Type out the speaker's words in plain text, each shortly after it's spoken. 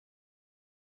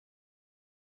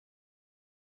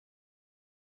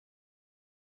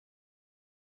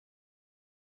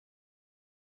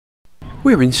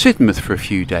We're in Sidmouth for a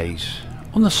few days,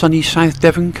 on the sunny South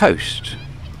Devon coast.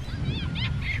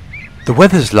 The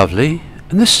weather's lovely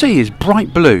and the sea is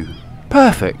bright blue.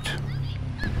 Perfect!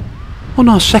 On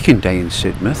our second day in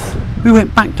Sidmouth, we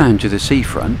went back down to the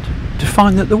seafront to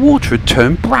find that the water had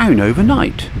turned brown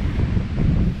overnight.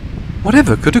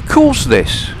 Whatever could have caused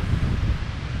this?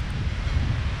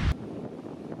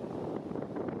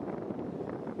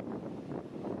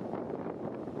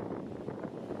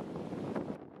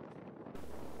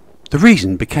 The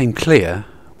reason became clear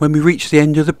when we reached the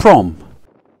end of the prom.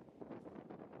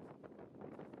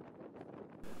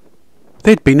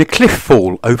 There'd been a cliff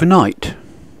fall overnight.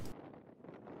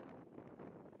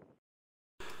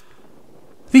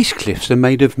 These cliffs are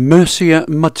made of Mercia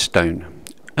mudstone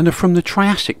and are from the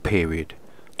Triassic period,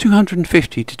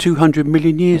 250 to 200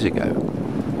 million years ago.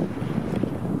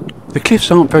 The cliffs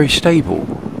aren't very stable,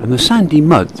 and the sandy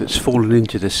mud that's fallen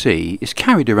into the sea is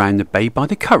carried around the bay by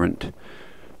the current,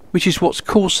 which is what's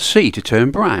caused the sea to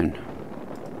turn brown.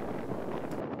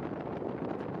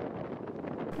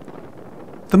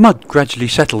 The mud gradually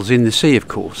settles in the sea, of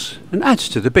course, and adds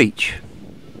to the beach.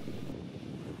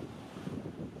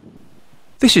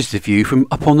 This is the view from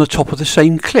up on the top of the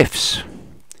same cliffs.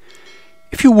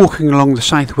 If you're walking along the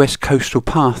southwest coastal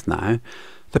path now,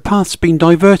 the path's been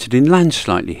diverted inland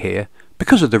slightly here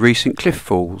because of the recent cliff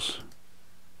falls.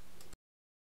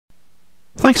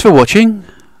 Thanks for watching,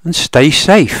 and stay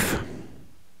safe.